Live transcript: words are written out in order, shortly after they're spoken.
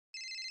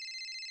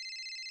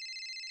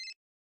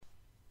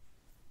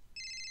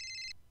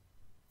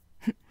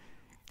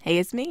Hey,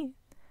 it's me.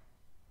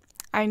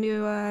 I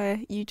knew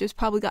you just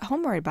probably got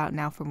home right about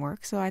now from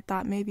work, so I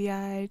thought maybe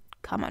I'd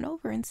come on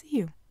over and see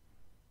you.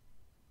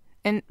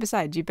 And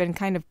besides, you've been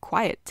kind of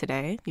quiet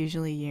today.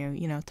 Usually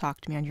you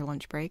talk to me on your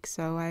lunch break,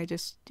 so I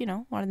just,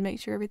 wanted to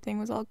make sure everything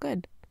was all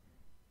good.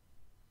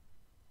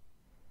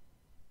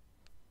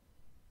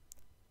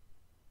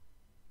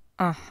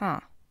 Uh-huh.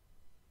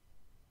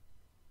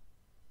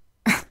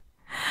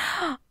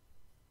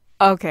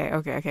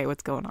 Okay,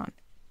 what's going on?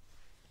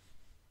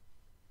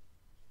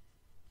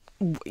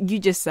 You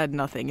just said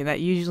nothing, and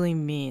that usually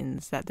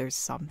means that there's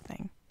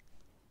something.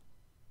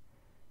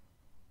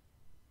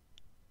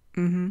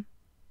 Mm-hmm.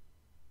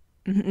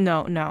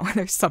 No,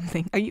 there's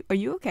something. Are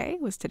you okay?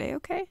 Was today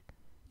okay?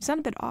 You sound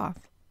a bit off.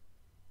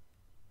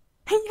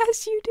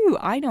 Yes, you do.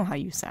 I know how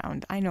you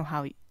sound. I know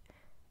how.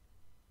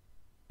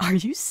 Are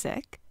you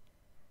sick?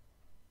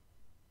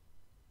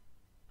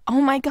 Oh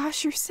my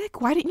gosh, you're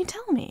sick. Why didn't you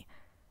tell me?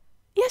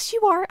 Yes,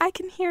 you are. I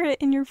can hear it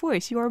in your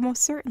voice. You are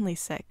most certainly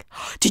sick.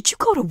 Did you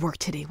go to work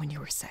today when you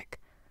were sick?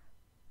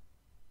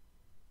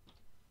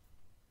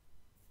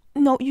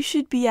 No, you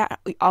should be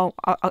at. Oh,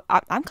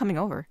 I'm coming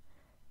over.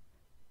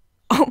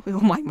 Oh,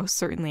 I most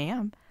certainly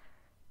am.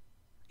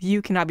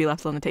 You cannot be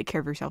left alone to take care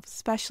of yourself,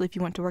 especially if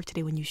you went to work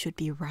today when you should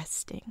be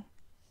resting.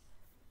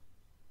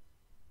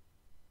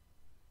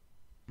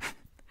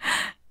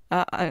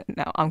 No,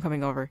 I'm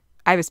coming over.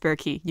 I have a spare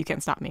key. You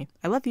can't stop me.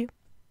 I love you.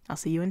 I'll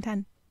see you in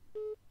 10.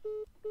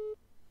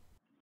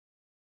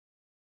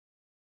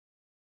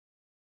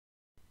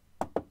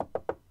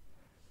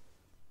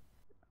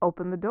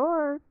 Open the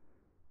door.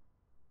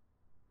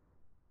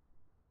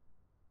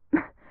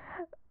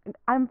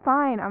 I'm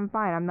fine.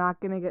 I'm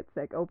not gonna get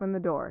sick. Open the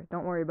door.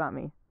 Don't worry about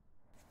me.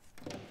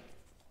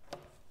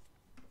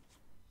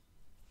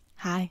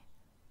 Hi.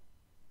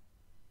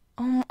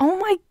 Oh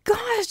my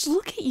gosh,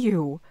 look at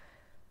you.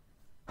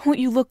 What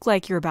you look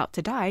like you're about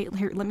to die.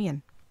 Here, let me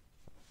in.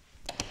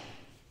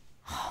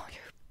 Oh,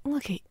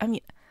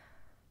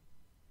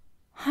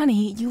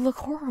 honey, you look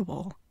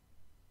horrible.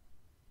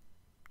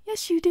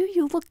 Yes, you do.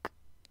 You look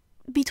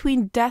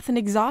between death and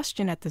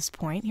exhaustion at this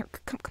point. Here,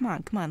 come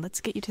on.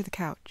 Let's get you to the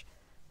couch.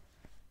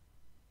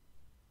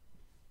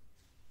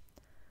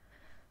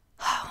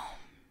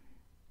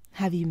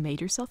 Have you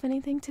made yourself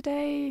anything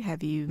today?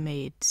 Have you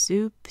made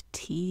soup,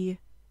 tea,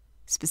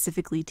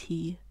 specifically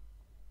tea?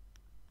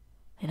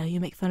 I know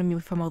you make fun of me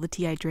from all the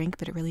tea I drink,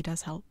 but it really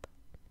does help.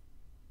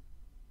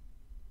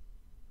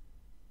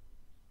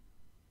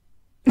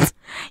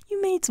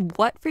 You made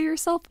what for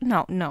yourself?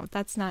 No,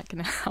 that's not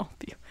gonna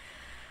help you.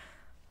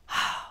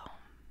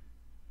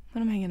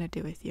 What am I gonna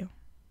do with you?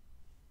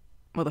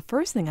 Well, the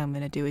first thing I'm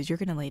gonna do is you're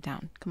gonna lay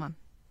down. Come on.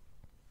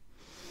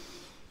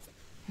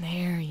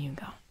 There you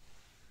go.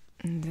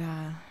 And,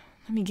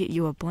 let me get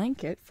you a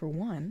blanket for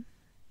one.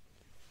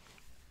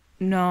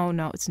 No,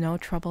 it's no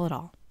trouble at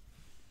all.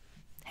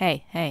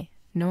 Hey,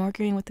 no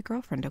arguing with the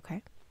girlfriend,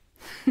 okay?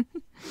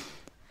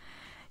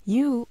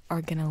 You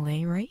are gonna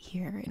lay right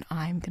here, and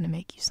I'm gonna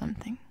make you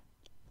something.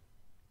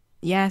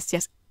 Yes,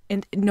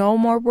 and no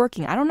more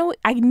working. I don't know.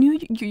 I knew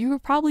you were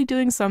probably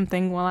doing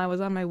something while I was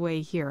on my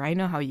way here. I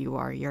know how you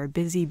are. You're a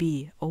busy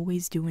bee,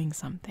 always doing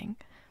something.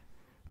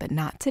 But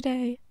not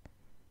today.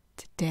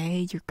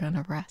 Today, you're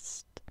gonna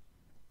rest.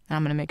 And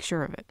I'm gonna make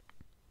sure of it.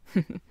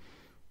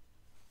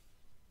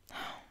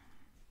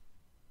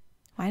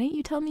 Why didn't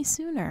you tell me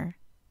sooner?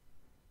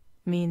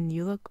 I mean,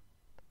 you look,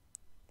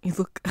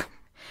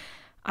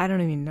 I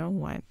don't even know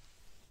what.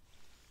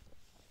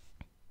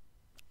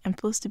 I'm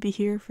supposed to be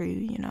here for you,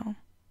 you know.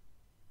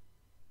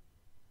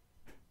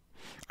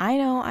 I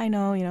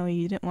know,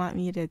 you didn't want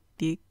me to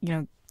be,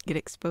 get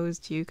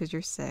exposed to you because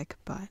you're sick,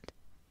 but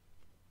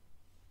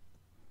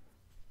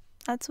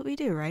that's what we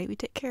do, right? We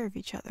take care of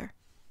each other.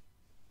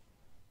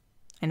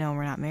 I know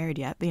we're not married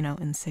yet, but,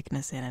 in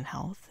sickness and in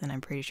health, and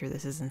I'm pretty sure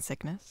this is in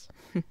sickness.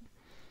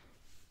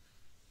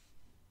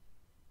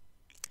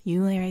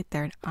 You lay right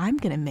there, and I'm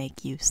gonna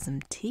make you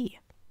some tea.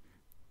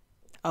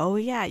 Oh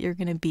yeah, you're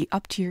gonna be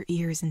up to your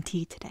ears in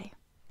tea today.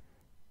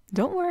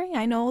 Don't worry,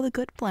 I know all the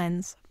good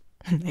blends.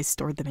 I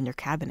stored them in your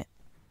cabinet.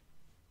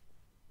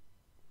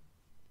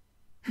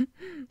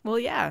 Well,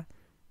 yeah.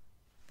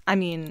 I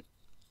mean,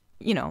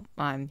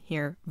 I'm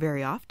here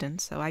very often,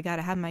 so I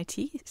gotta have my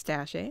tea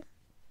stash, eh?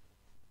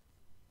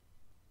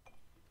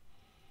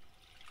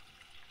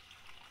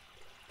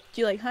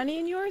 Do you like honey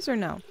in yours or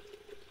no?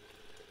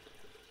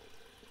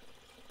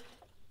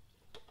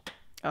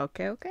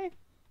 Okay.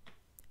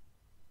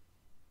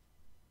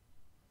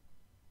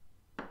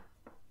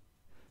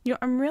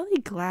 I'm really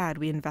glad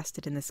we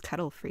invested in this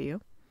kettle for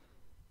you.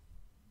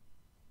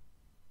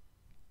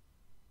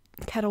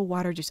 Kettle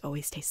water just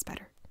always tastes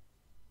better.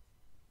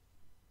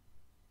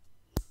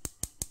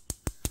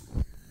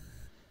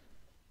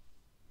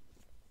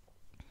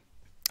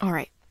 All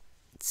right,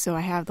 so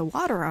I have the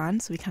water on,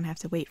 so we kind of have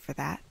to wait for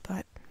that,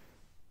 but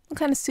what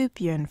kind of soup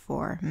you in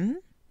for,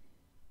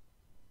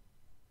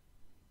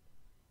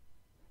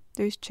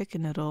 There's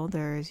chicken noodle,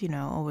 there's,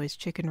 always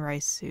chicken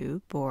rice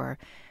soup, or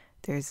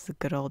there's the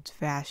good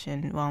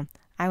old-fashioned, well,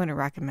 I wouldn't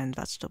recommend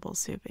vegetable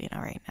soup,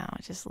 right now.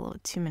 It's just a little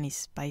too many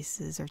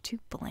spices or too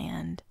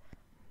bland.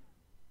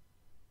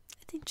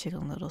 I think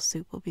chicken noodle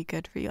soup will be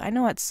good for you. I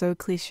know it's so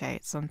cliche.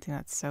 It's something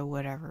that's so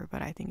whatever,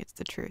 but I think it's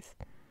the truth.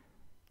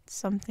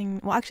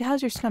 Well, actually,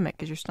 how's your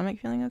stomach? Is your stomach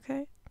feeling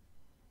okay?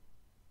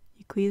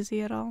 You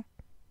queasy at all?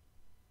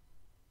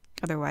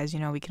 Otherwise,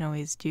 we can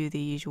always do the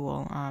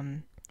usual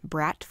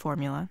brat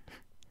formula.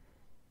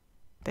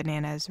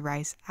 Bananas,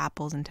 rice,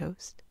 apples, and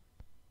toast.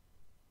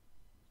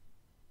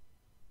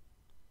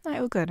 All right,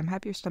 well, good. I'm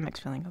happy your stomach's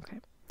feeling okay.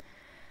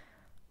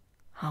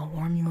 I'll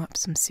warm you up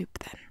some soup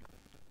then.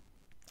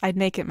 I'd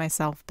make it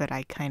myself, but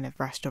I kind of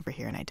rushed over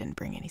here and I didn't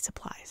bring any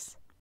supplies.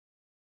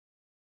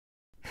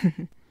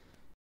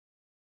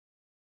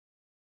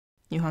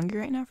 You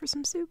hungry right now for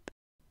some soup?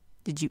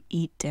 Did you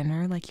eat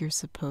dinner like you're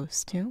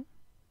supposed to?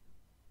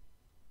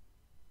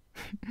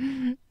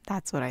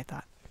 That's what I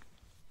thought.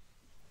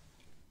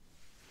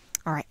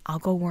 All right, I'll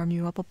go warm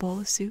you up a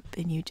bowl of soup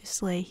and you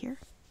just lay here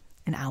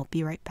and I'll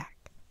be right back.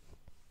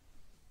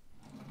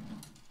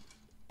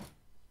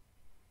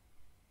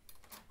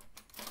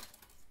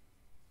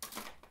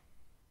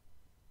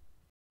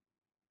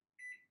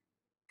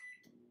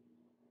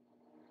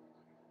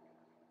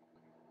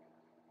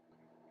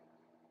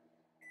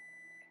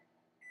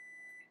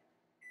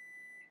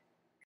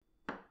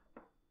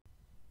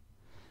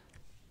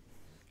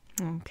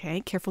 Okay,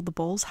 careful, the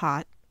bowl's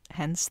hot,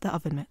 hence the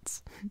oven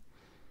mitts.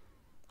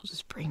 I'll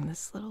just bring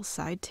this little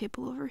side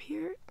table over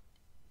here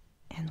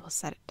and we'll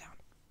set it down.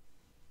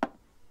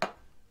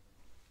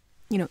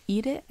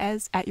 Eat it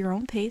at your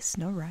own pace,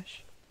 no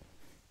rush.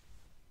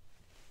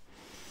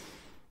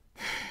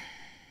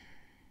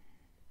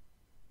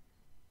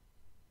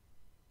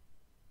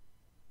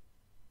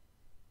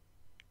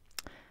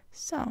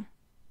 So,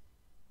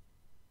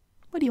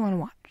 what do you want to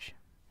watch?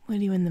 What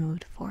are you in the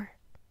mood for?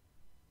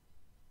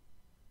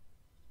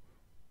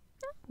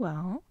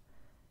 Well,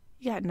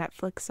 you got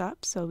Netflix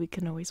up, so we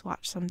can always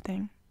watch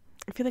something.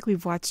 I feel like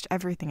we've watched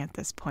everything at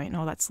this point, and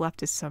all that's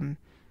left is some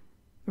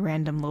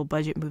random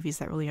low-budget movies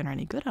that really aren't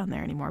any good on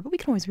there anymore, but we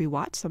can always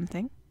rewatch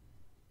something.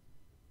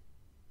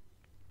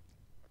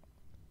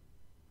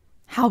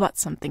 How about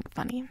something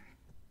funny?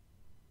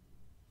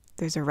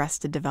 There's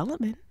Arrested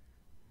Development.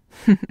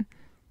 That's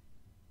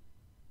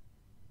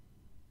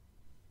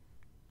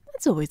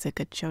always a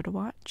good show to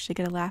watch, to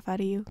get a laugh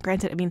out of you.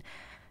 Granted,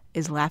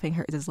 does laughing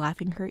hurt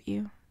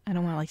you? I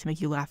don't want to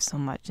make you laugh so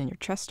much and your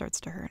chest starts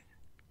to hurt.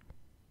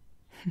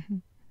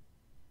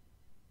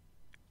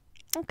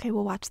 Okay,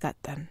 we'll watch that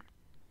then.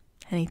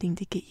 Anything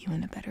to get you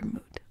in a better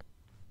mood.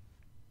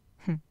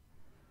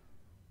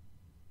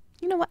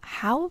 You know what?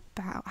 How's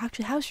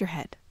your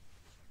head?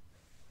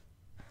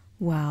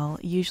 Well,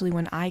 usually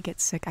when I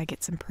get sick, I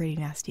get some pretty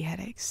nasty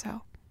headaches,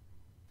 so.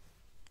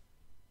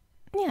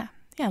 Yeah,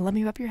 let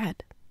me rub your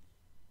head.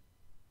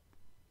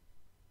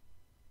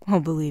 Oh,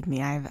 believe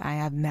me, I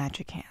have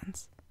magic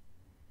hands.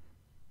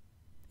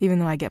 Even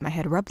though I get my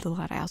head rubbed a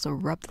lot, I also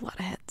rubbed a lot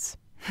of heads.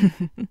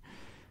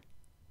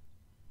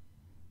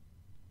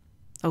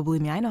 Oh,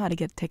 believe me, I know how to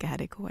take a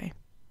headache away.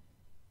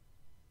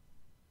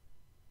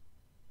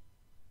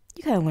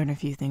 You gotta learn a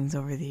few things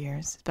over the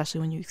years, especially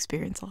when you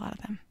experience a lot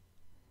of them.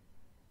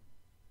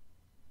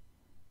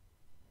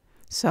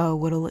 So,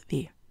 what'll it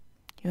be?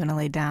 You want to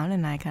lay down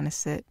and I kind of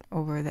sit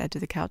over the edge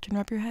of the couch and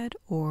rub your head?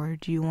 Or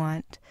do you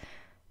want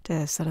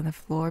to sit on the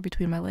floor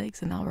between my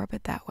legs and I'll rub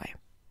it that way?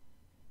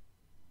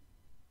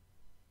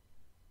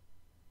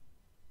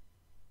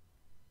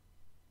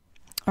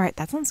 Alright,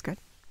 that sounds good.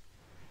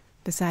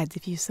 Besides,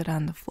 if you sit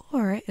on the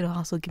floor, it'll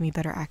also give me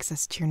better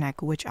access to your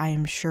neck, which I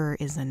am sure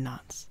is a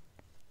nuts.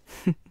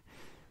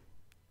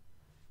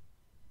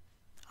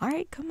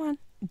 Alright, come on.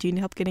 Do you need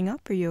help getting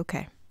up? Or are you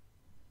okay?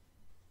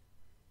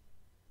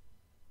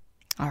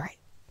 Alright.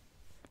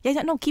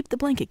 Yeah, no, keep the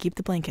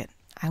blanket.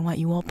 I want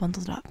you all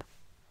bundled up.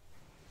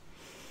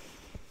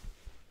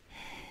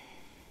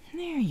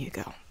 There you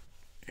go.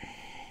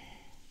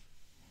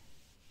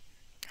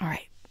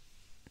 Alright.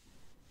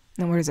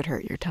 Now where does it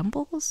hurt? Your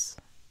temples?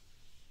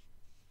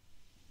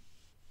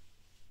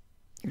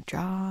 Your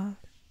jaw?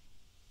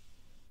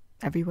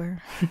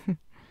 Everywhere?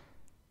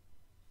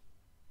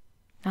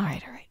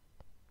 Alright.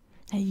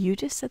 Now you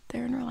just sit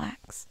there and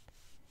relax.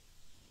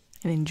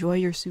 And enjoy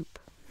your soup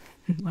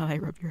while I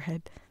rub your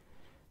head.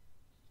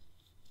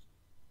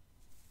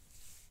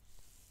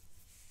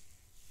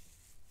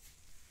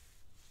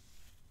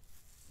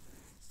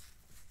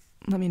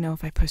 Let me know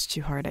if I push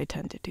too hard. I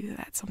tend to do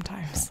that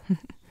sometimes.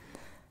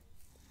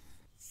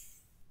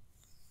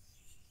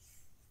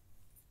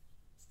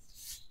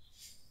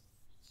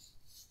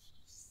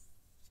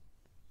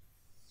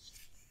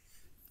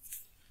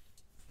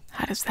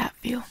 How does that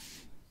feel?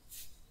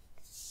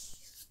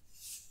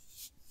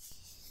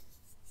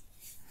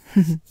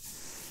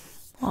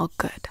 All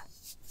good.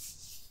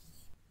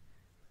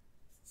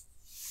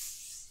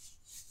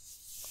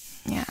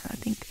 Yeah,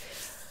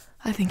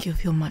 I think you'll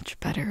feel much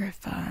better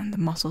if the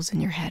muscles in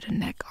your head and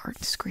neck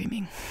aren't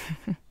screaming.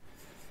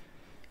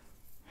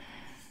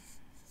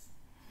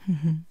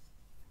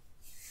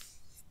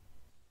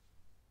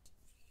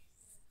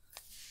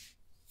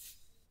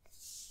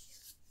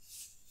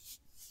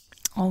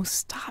 Oh,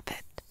 stop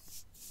it.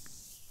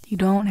 You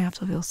don't have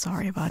to feel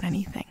sorry about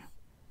anything.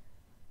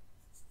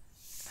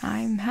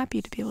 I'm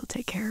happy to be able to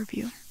take care of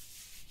you.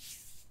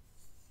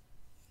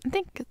 I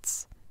think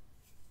it's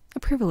a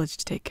privilege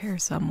to take care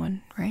of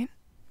someone, right?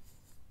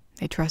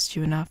 They trust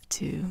you enough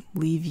to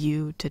leave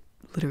you to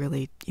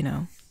literally,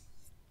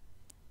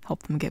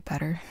 help them get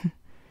better. I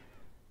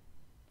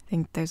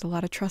think there's a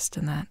lot of trust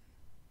in that.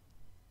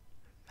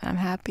 I'm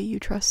happy you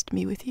trust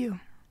me with you.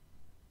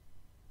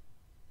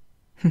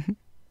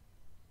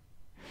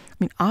 I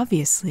mean,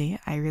 obviously,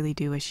 I really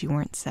do wish you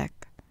weren't sick,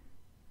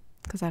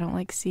 because I don't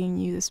like seeing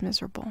you this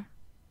miserable.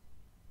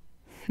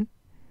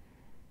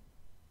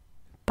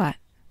 But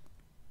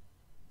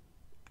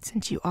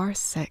since you are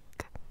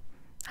sick,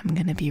 I'm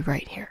gonna be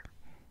right here.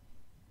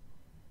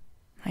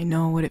 I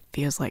know what it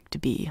feels like to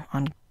be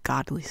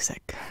ungodly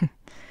sick,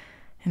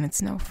 and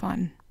it's no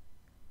fun.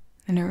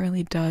 And it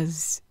really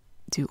does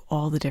do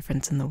all the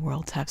difference in the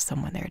world to have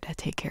someone there to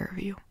take care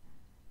of you.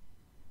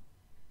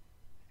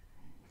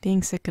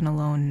 Being sick and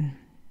alone,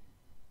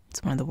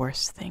 it's one of the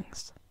worst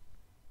things.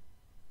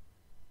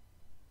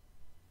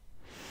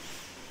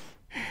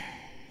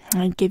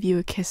 I'd give you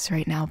a kiss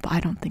right now, but I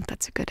don't think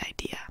that's a good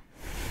idea.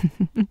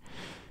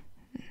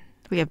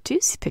 We have two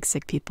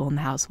sick people in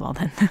the house, well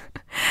then.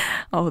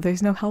 Oh,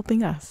 there's no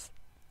helping us.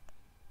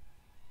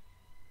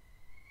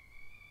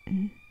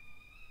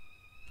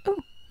 Oh,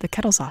 the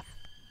kettle's off.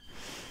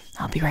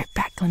 I'll be right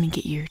back. Let me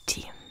get you your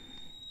tea.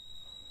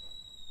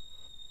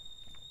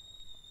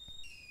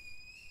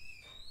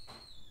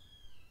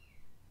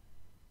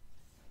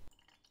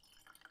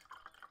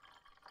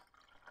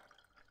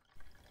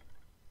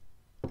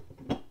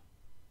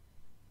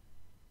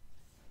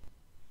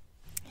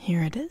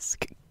 Here it is.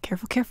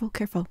 Careful, careful,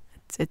 careful.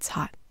 It's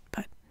hot,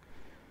 but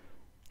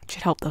it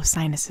should help those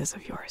sinuses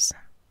of yours.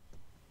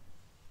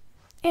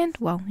 And,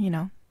 well,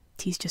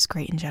 tea's just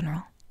great in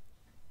general.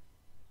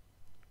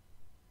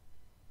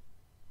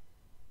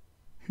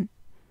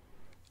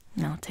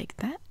 I'll take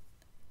that.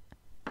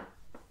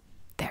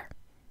 There.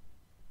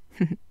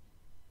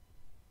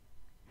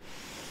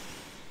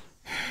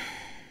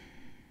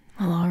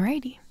 Well,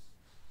 alrighty.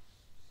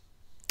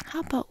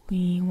 How about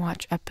we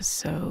watch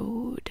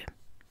episode...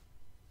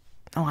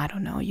 Oh, I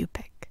don't know, you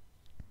pick.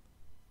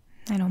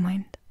 I don't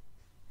mind.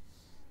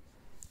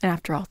 And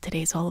after all,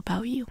 today's all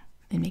about you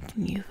and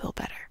making you feel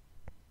better.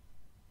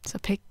 So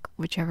pick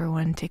whichever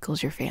one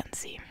tickles your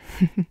fancy.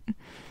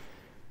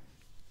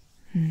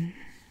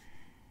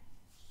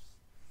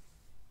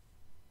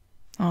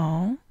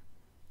 Oh,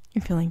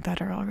 you're feeling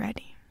better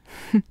already.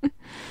 Well,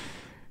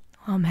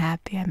 I'm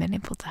happy I've been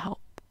able to help.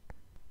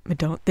 But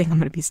don't think I'm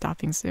going to be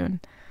stopping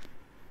soon.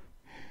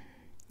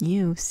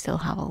 You still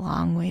have a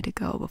long way to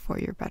go before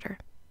you're better.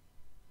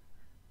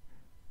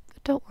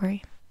 But don't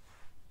worry.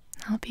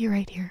 I'll be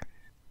right here.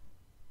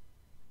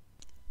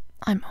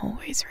 I'm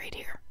always right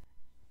here.